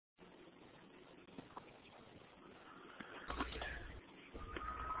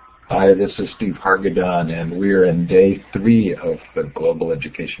Hi, this is Steve Hargadon, and we're in day 3 of the Global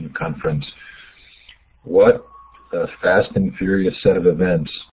Education Conference. What a fast and furious set of events.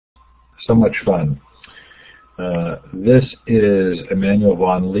 So much fun. This is Emmanuel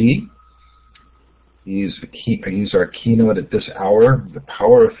Vaughan-Lee. He's our keynote at this hour, The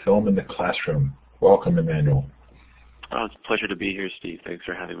Power of Film in the Classroom. Welcome, Emmanuel. Oh, it's a pleasure to be here, Steve. Thanks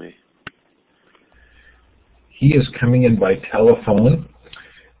for having me. He is coming in by telephone,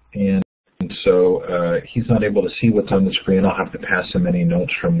 and so he's not able to see what's on the screen. I'll have to pass him any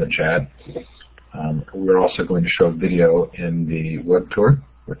notes from the chat. We're also going to show video in the web tour,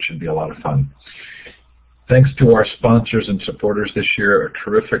 which should be a lot of fun. Thanks to our sponsors and supporters this year, a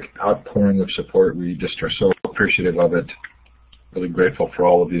terrific outpouring of support. We just are so appreciative of it. Really grateful for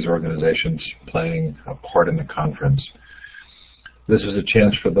all of these organizations playing a part in the conference. This is a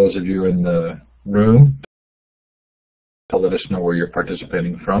chance for those of you in the room to let us know where you're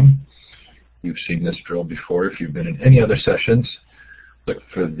participating from. You've seen this drill before. If you've been in any other sessions, look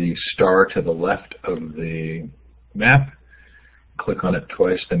for the star to the left of the map. Click on it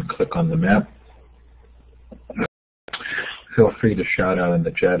twice, then click on the map. Feel free to shout out in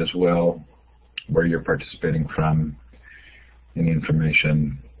the chat as well where you're participating from, any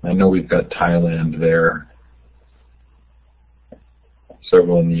information. I know we've got Thailand there,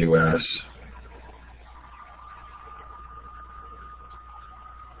 several in the U.S.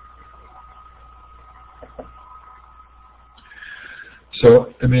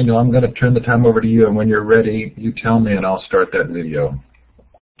 So, Emmanuel, I'm going to turn the time over to you, and when you're ready, you tell me and I'll start that video.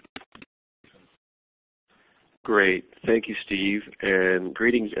 Great. Thank you, Steve, and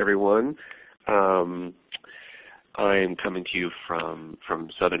greetings, everyone. I am coming to you from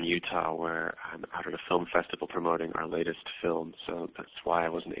southern Utah, where I'm out at a film festival promoting our latest film, so that's why I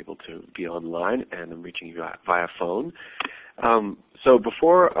wasn't able to be online, and I'm reaching you via phone. So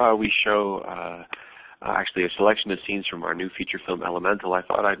before we show actually a selection of scenes from our new feature film, Elemental, I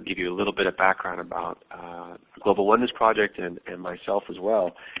thought I'd give you a little bit of background about the Global Oneness Project and myself as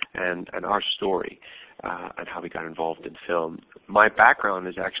well, and our story, and how we got involved in film. My background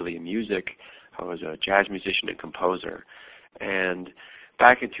is actually in music. I was a jazz musician and composer, and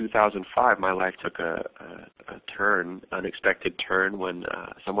back in 2005 my life took a unexpected turn when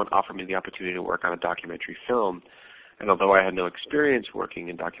someone offered me the opportunity to work on a documentary film. And although I had no experience working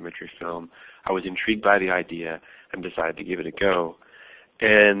in documentary film, I was intrigued by the idea and decided to give it a go.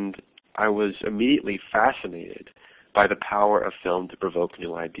 And I was immediately fascinated by the power of film to provoke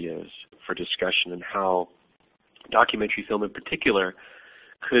new ideas for discussion, and how documentary film in particular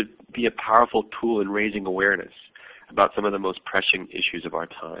could be a powerful tool in raising awareness about some of the most pressing issues of our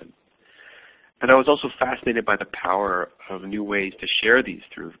time. And I was also fascinated by the power of new ways to share these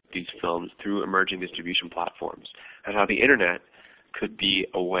films through emerging distribution platforms, and how the internet could be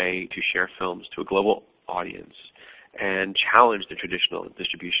a way to share films to a global audience and challenge the traditional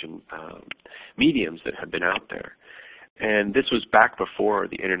distribution mediums that have been out there. And this was back before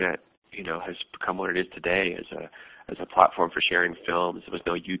the internet, has become what it is today as a platform for sharing films. There was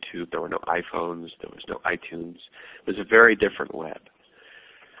no YouTube, there were no iPhones, there was no iTunes. It was a very different web.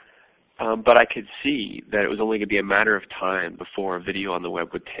 But I could see that it was only going to be a matter of time before a video on the web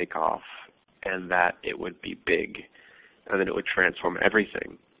would take off, and that it would be big, and then it would transform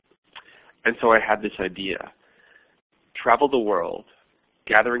everything. And so I had this idea: travel the world,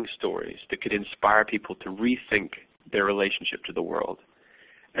 gathering stories that could inspire people to rethink their relationship to the world,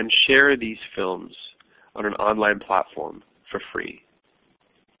 and share these films on an online platform for free.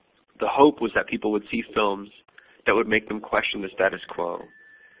 The hope was that people would see films that would make them question the status quo,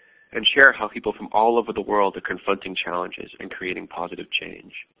 and share how people from all over the world are confronting challenges and creating positive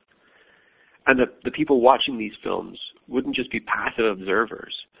change. And the people watching these films wouldn't just be passive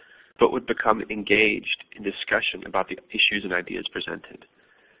observers, but would become engaged in discussion about the issues and ideas presented,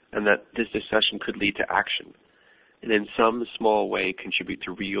 and that this discussion could lead to action, and in some small way contribute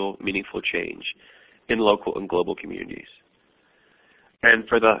to real, meaningful change in local and global communities. And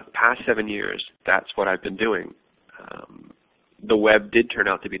for the past 7 years, that's what I've been doing. The web did turn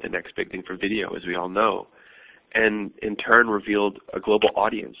out to be the next big thing for video, as we all know, and in turn revealed a global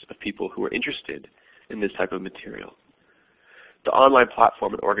audience of people who are interested in this type of material. The online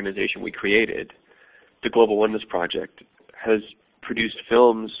platform and organization we created, the Global Oneness Project, has produced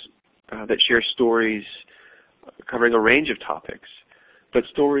films that share stories covering a range of topics, but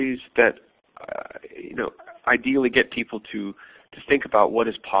stories that ideally get people to think about what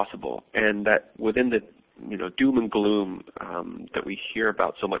is possible, and that within the doom and gloom that we hear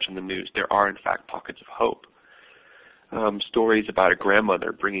about so much in the news, there are in fact pockets of hope. Stories about a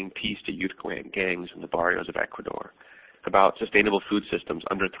grandmother bringing peace to youth gangs in the barrios of Ecuador. about sustainable food systems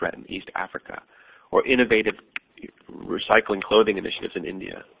under threat in East Africa, or innovative recycling clothing initiatives in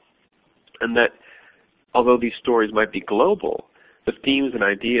India. And that although these stories might be global, the themes and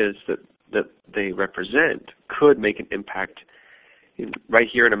ideas that they represent could make an impact right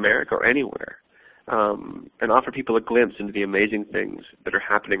here in America or anywhere, and offer people a glimpse into the amazing things that are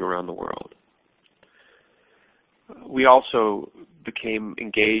happening around the world. We also became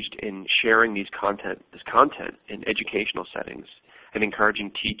engaged in sharing this content in educational settings and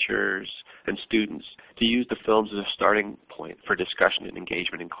encouraging teachers and students to use the films as a starting point for discussion and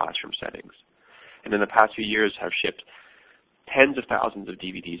engagement in classroom settings. And in the past few years have shipped tens of thousands of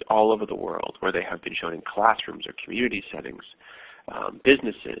DVDs all over the world where they have been shown in classrooms or community settings,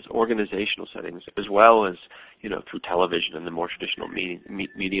 businesses, organizational settings, as well as through television and the more traditional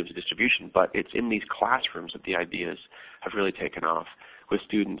mediums of distribution. But it's in these classrooms that the ideas have really taken off, with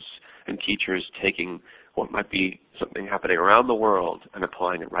students and teachers taking what might be something happening around the world and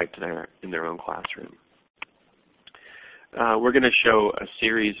applying it right to in their own classroom. We're going to show a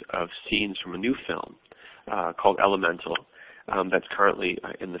series of scenes from a new film called Elemental, that's currently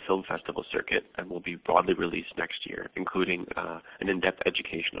in the film festival circuit and will be broadly released next year, including an in-depth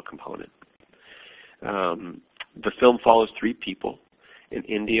educational component. The film follows 3 people in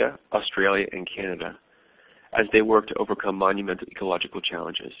India, Australia, and Canada as they work to overcome monumental ecological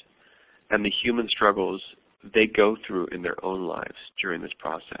challenges and the human struggles they go through in their own lives during this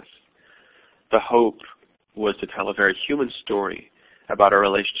process. The hope was to tell a very human story about our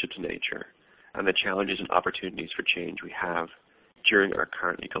relationship to nature and the challenges and opportunities for change we have during our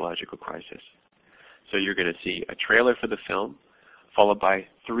current ecological crisis. So you're going to see a trailer for the film, followed by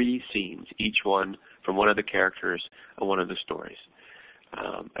 3 scenes, each one from one of the characters and one of the stories.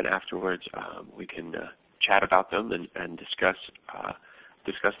 And afterwards, we can chat about them and discuss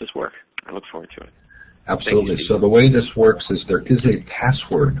this work. I look forward to it. Absolutely. So the way this works is there is a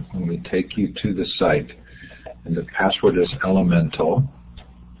password when we take you to the site, and the password is Elemental.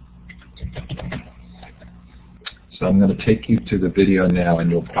 So I'm going to take you to the video now, and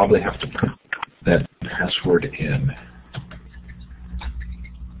you'll probably have to put that password in.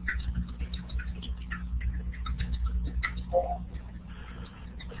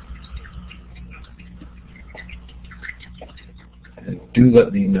 And do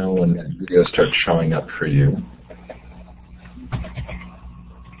let me know when that video starts showing up for you.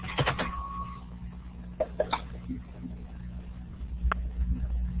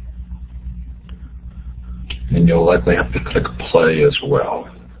 And you'll likely have to click play as well.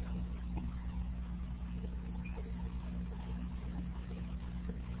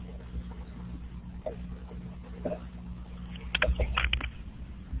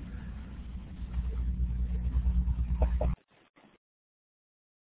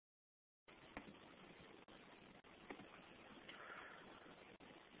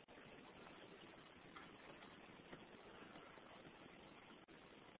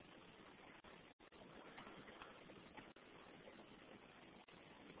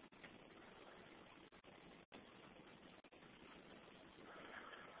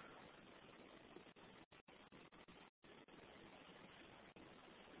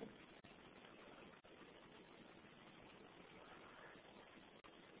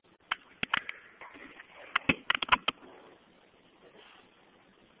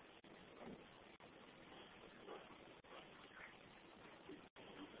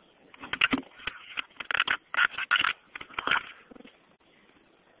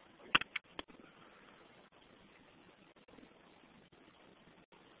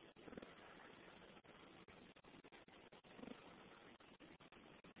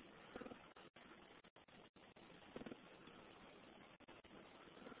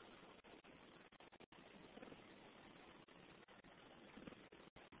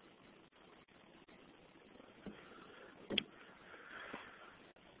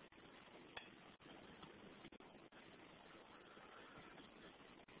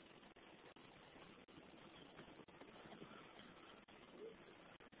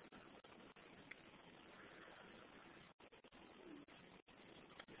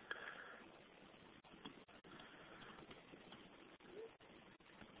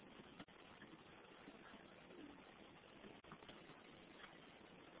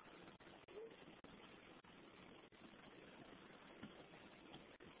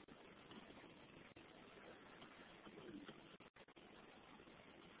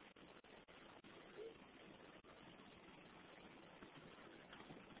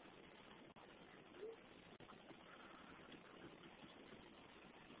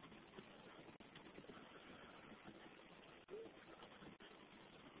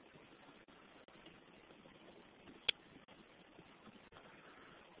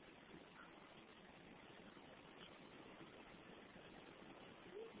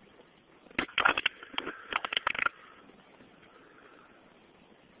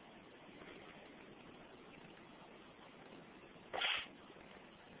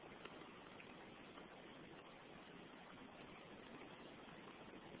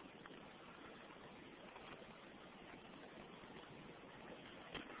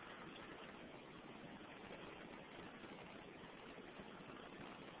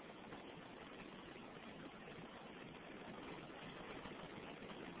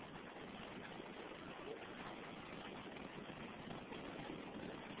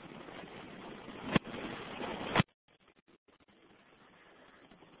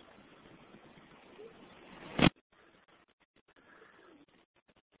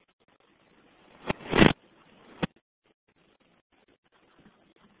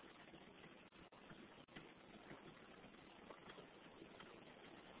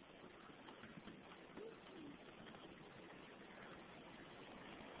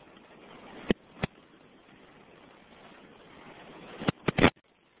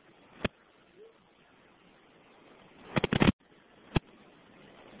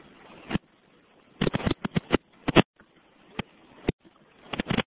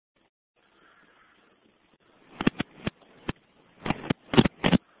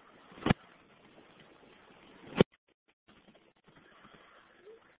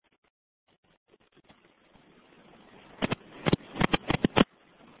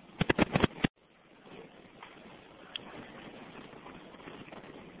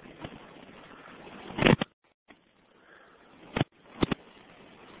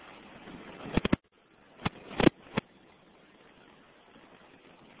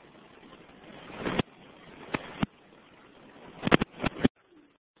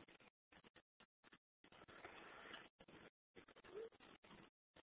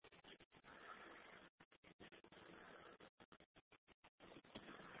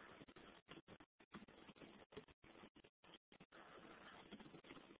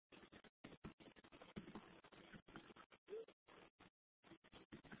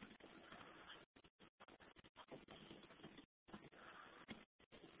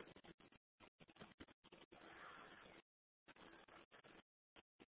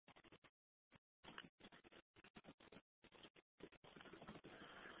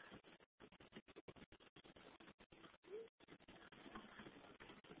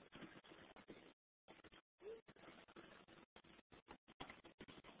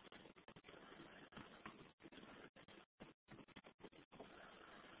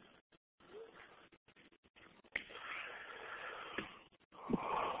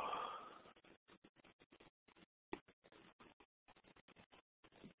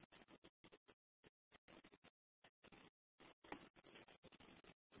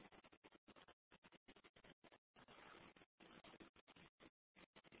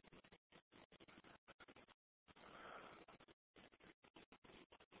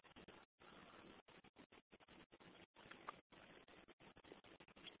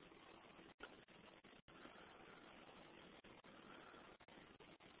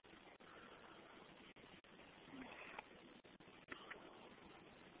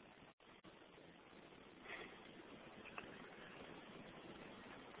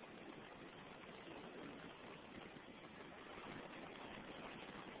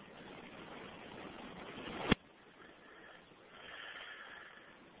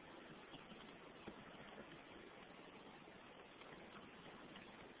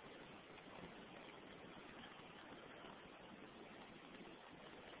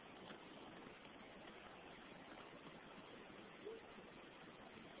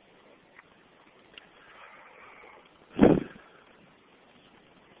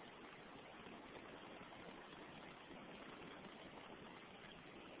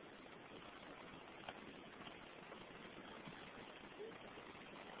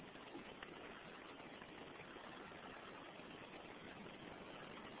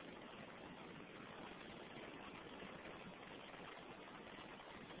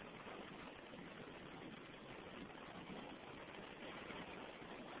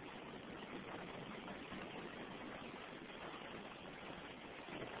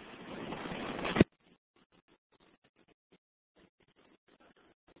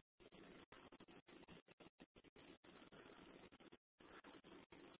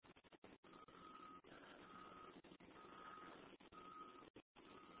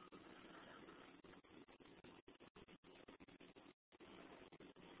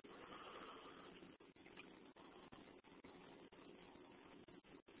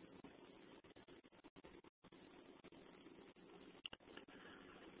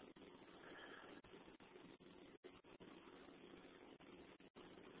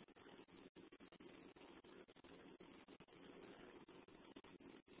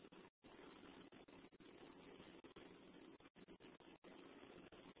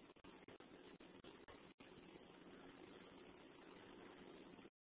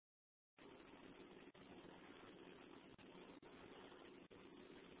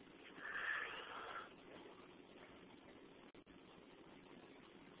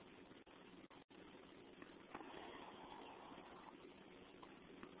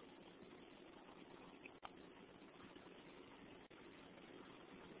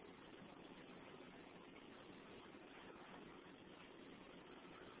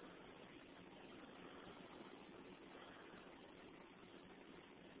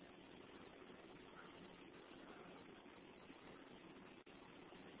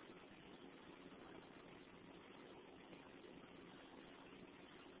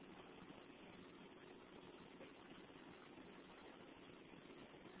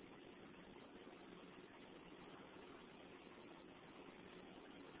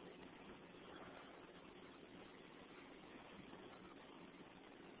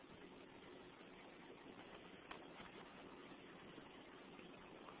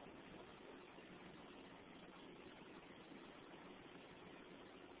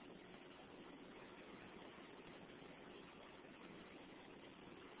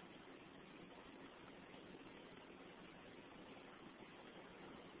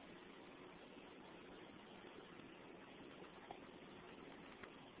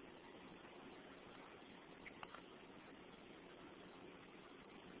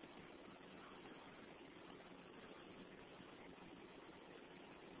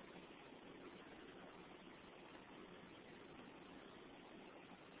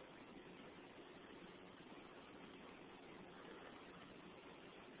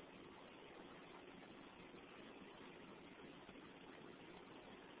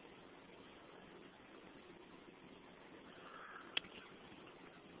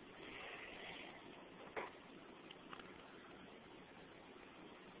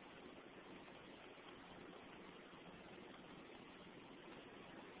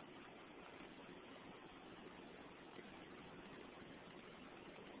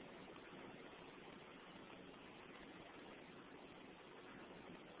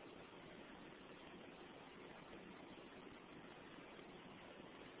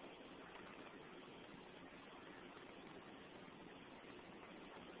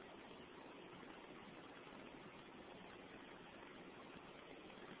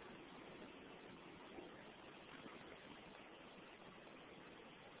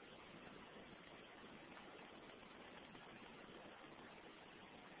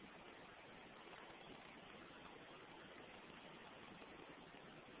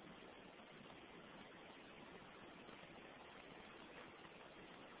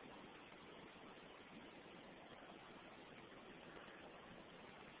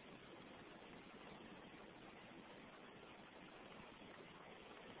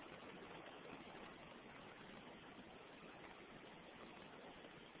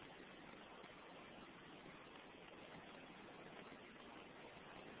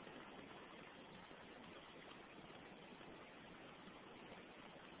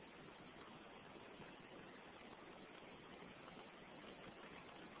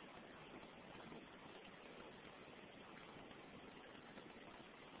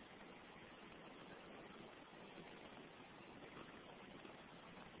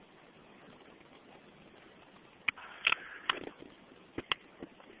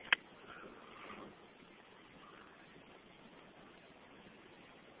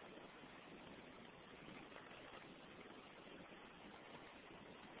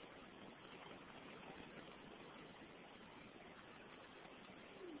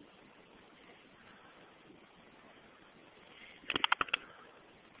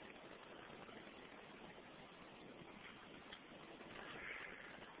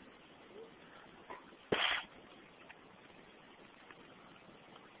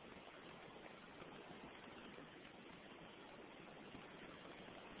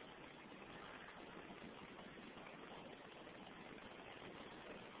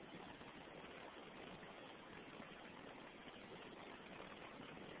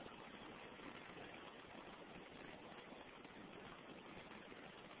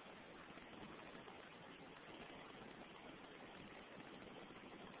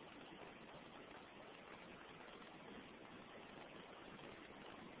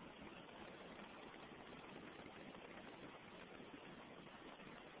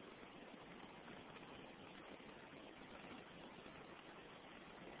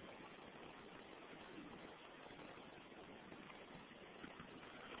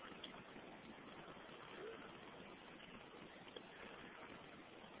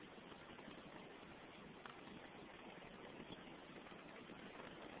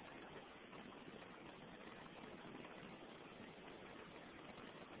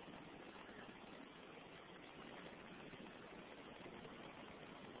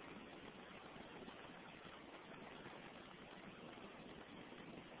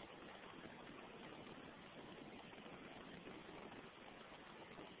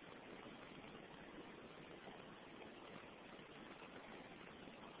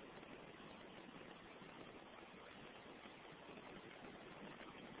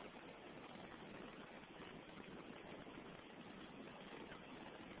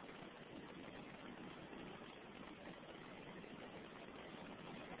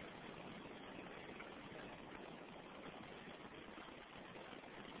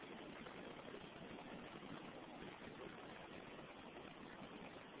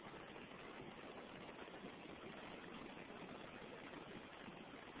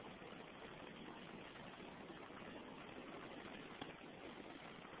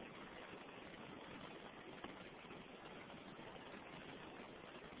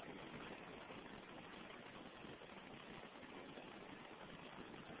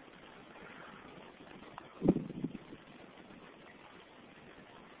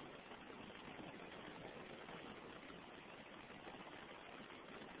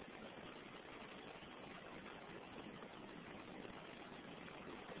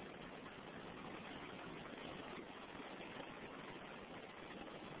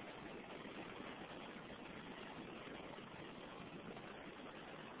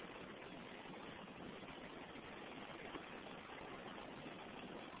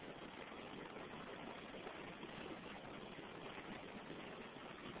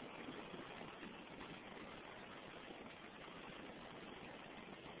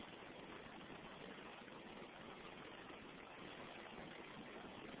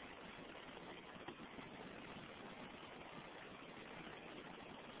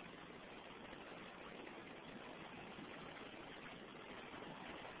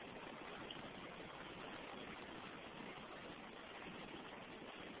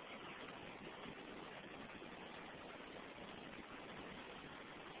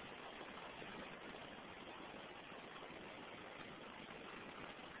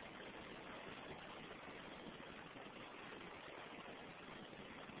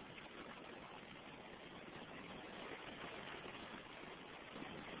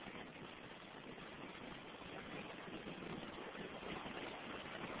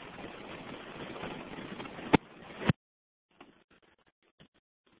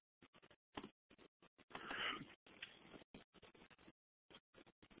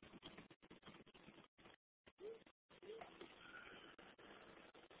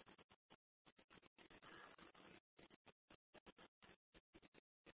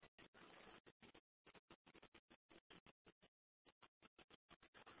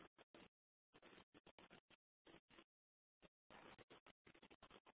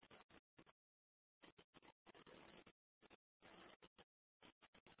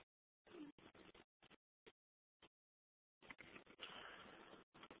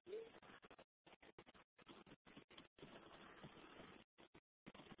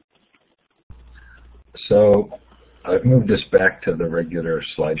 So I've moved this back to the regular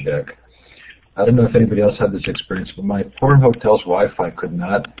slide deck. I don't know if anybody else had this experience, but my poor hotel's Wi-Fi could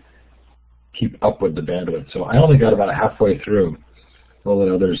not keep up with the bandwidth. So I only got about halfway through. We'll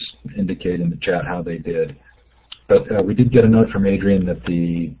let others indicate in the chat how they did. But we did get a note from Adrian that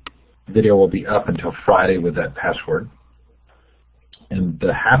the video will be up until Friday with that password. And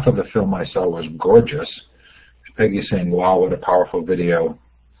the half of the film I saw was gorgeous. Peggy's saying, wow, what a powerful video.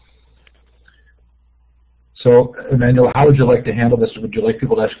 So, Emmanuel, how would you like to handle this? Would you like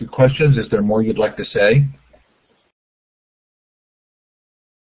people to ask you questions? Is there more you'd like to say?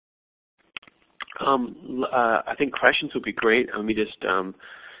 I think questions would be great. Let me just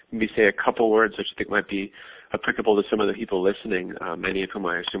maybe say a couple words which I think might be applicable to some of the people listening, many of whom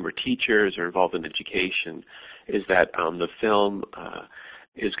I assume are teachers or involved in education, is that the film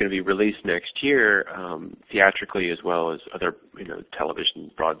is going to be released next year theatrically as well as other television,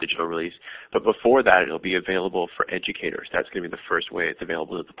 broad digital release. But before that, it'll be available for educators. That's going to be the first way it's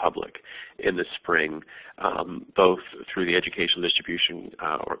available to the public in the spring, both through the educational distribution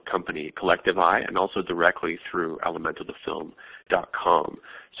or company Collective Eye and also directly through elementalthefilm.com.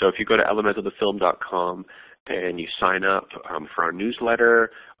 So if you go to elementalthefilm.com and you sign up for our newsletter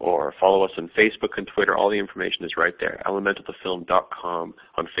or follow us on Facebook and Twitter, all the information is right there. elementalthefilm.com.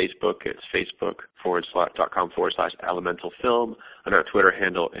 On Facebook, it's facebook.com/elementalfilm, and our Twitter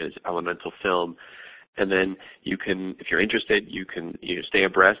handle is elementalfilm. And then you can, if you're interested, you can stay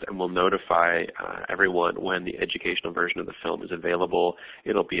abreast, and we'll notify everyone when the educational version of the film is available.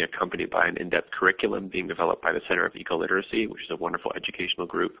 It'll be accompanied by an in-depth curriculum being developed by the Center of Eco-Literacy, which is a wonderful educational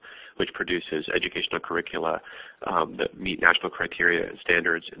group which produces educational curricula that meet national criteria and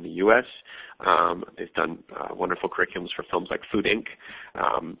standards in the U.S. They've done wonderful curriculums for films like Food Inc.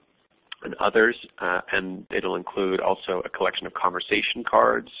 And others, and it'll include also a collection of conversation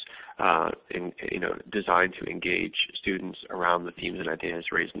cards designed to engage students around the themes and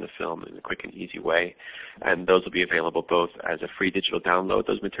ideas raised in the film in a quick and easy way. And those will be available both as a free digital download,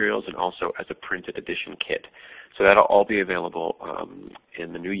 those materials, and also as a printed edition kit. So that'll all be available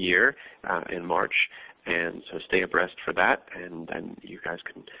in the new year in March. And so stay abreast for that, and then you guys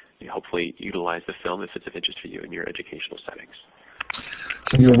can hopefully utilize the film if it's of interest for you in your educational settings.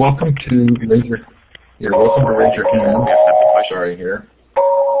 So you're welcome to raise your hand. Sorry here.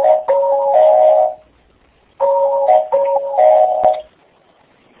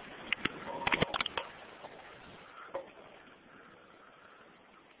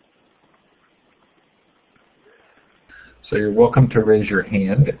 So you're welcome to raise your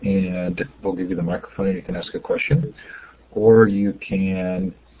hand, and we'll give you the microphone, and you can ask a question, or you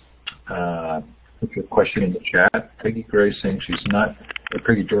can put your question in the chat. Peggy George is saying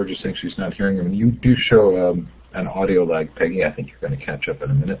she's not hearing them. You do show an audio lag, Peggy. I think you're going to catch up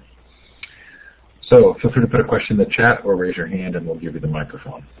in a minute. So feel free to put a question in the chat or raise your hand, and we'll give you the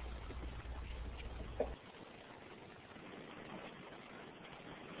microphone.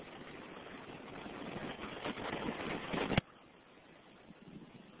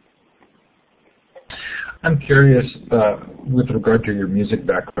 I'm curious, with regard to your music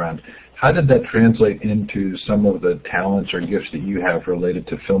background, how did that translate into some of the talents or gifts that you have related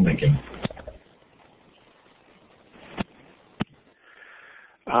to filmmaking?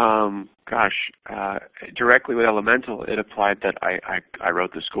 Directly with Elemental, it applied that I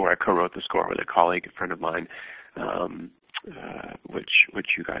wrote the score. I co-wrote the score with a colleague, a friend of mine, which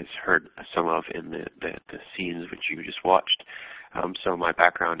you guys heard some of in the scenes which you just watched. So my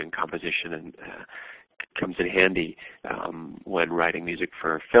background in composition and comes in handy when writing music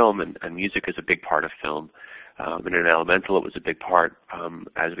for film, and music is a big part of film. And in Elemental, it was a big part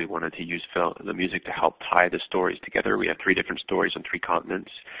as we wanted to use the music to help tie the stories together. We have 3 different stories on 3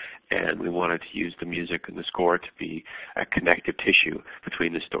 continents, and we wanted to use the music and the score to be a connective tissue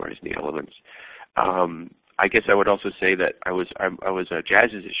between the stories and the elements. I guess I would also say that I was a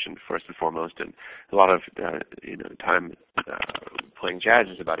jazz musician first and foremost, and a lot of time playing jazz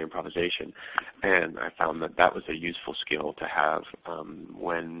is about improvisation, and I found that was a useful skill to have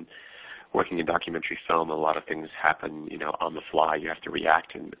when working in documentary film. A lot of things happen, on the fly. You have to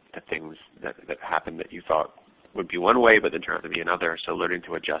react to things that happen that you thought would be one way, but then turn out to be another. So learning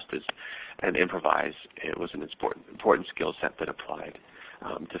to adjust and improvise, it was an important skill set that applied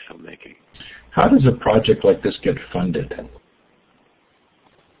to filmmaking. How does a project like this get funded?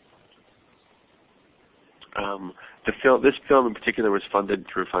 This film in particular was funded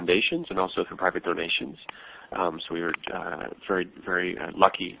through foundations and also through private donations. So we were very, very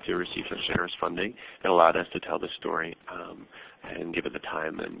lucky to receive such generous funding. It allowed us to tell the story and give it the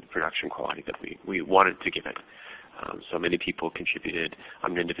time and production quality that we wanted to give it. So many people contributed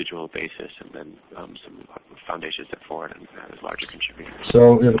on an individual basis, and then some foundations stepped forward and as larger contributors.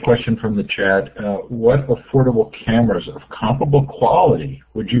 So we have a question from the chat. What affordable cameras of comparable quality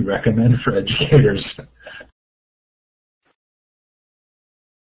would you recommend for educators?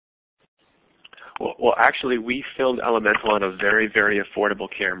 Well, actually, we filmed Elemental on a very, very affordable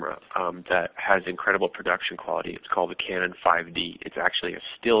camera that has incredible production quality. It's called the Canon 5D. It's actually a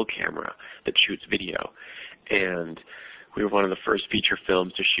still camera that shoots video, and we were one of the first feature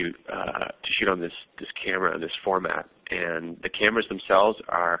films to shoot on this camera in this format. And the cameras themselves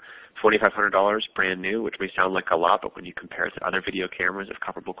are $2,500 brand new, which may sound like a lot, but when you compare it to other video cameras of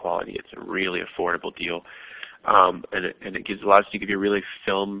comparable quality, it's a really affordable deal. And it allows you to give you a really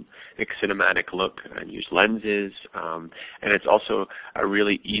filmic, cinematic look and use lenses. And it's also a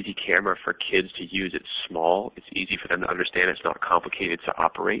really easy camera for kids to use. It's small. It's easy for them to understand. It's not complicated to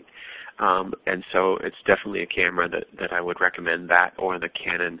operate. And so it's definitely a camera that I would recommend, that or the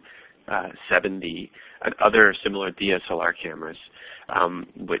Canon 7D and other similar DSLR cameras,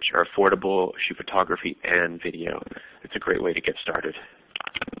 which are affordable, shoot photography and video. It's a great way to get started.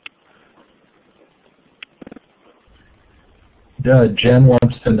 Jen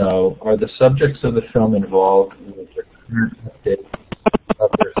wants to know, are the subjects of the film involved with the current update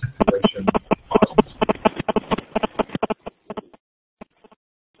of their situation?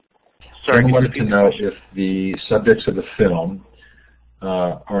 Sorry, Jen wanted to know if the subjects of the film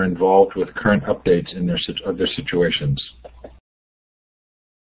are involved with current updates in of their situations.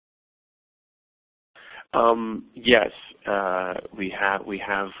 Yes, we have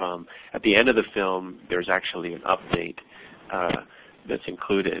at the end of the film, there's actually an update that's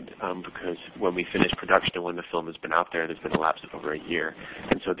included because when we finish production and when the film has been out there, there's been a lapse of over a year.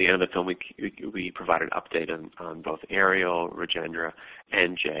 And so at the end of the film, we provide an update on both Ariel, Regendra,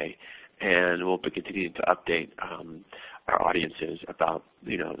 and Jay, and we'll be continuing to update our audiences about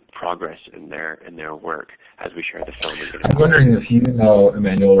progress in their work as we share the film. I'm wondering if you know,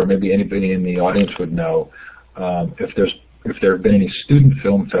 Emmanuel, or maybe anybody in the audience would know, if there have been any student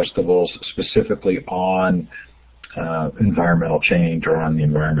film festivals specifically on environmental change or on the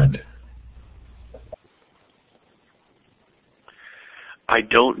environment. I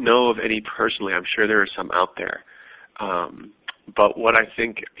don't know of any personally. I'm sure there are some out there. But what I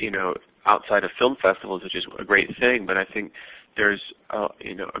think, outside of film festivals, which is a great thing, but I think there's a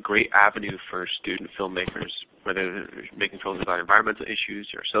great avenue for student filmmakers, whether they're making films about environmental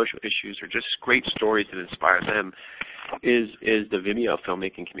issues or social issues or just great stories that inspire them, is the Vimeo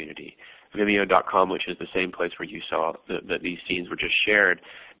filmmaking community. Vimeo.com, which is the same place where you saw that these scenes were just shared,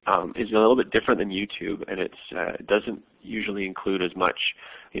 is a little bit different than YouTube, and it doesn't usually include as much,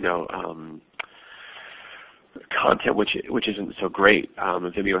 content, which isn't so great.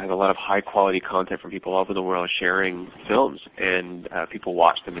 Vimeo has a lot of high quality content from people all over the world sharing films, and people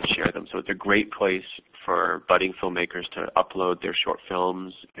watch them and share them. So it's a great place for budding filmmakers to upload their short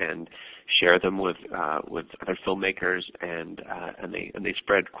films and share them with other filmmakers, and they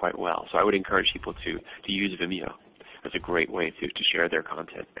spread quite well. So I would encourage people to use Vimeo as a great way to share their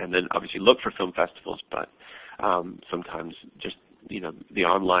content. And then obviously look for film festivals, but sometimes just the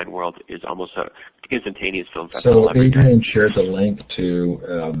online world is almost an instantaneous film festival. So Adrian shared the link to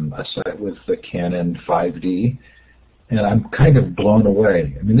a site with the Canon 5D, and I'm kind of blown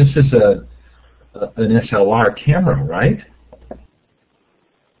away. I mean, this is an SLR camera, right?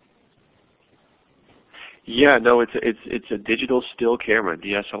 Yeah, no, it's a digital still camera,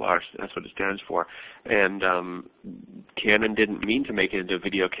 DSLR. That's what it stands for. And Canon didn't mean to make it into a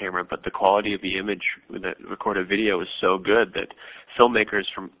video camera, but the quality of the image that recorded video is so good that filmmakers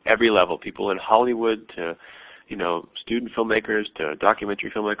from every level, people in Hollywood to student filmmakers to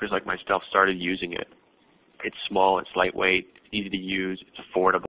documentary filmmakers like myself, started using it. It's small, it's lightweight, easy to use, it's affordable.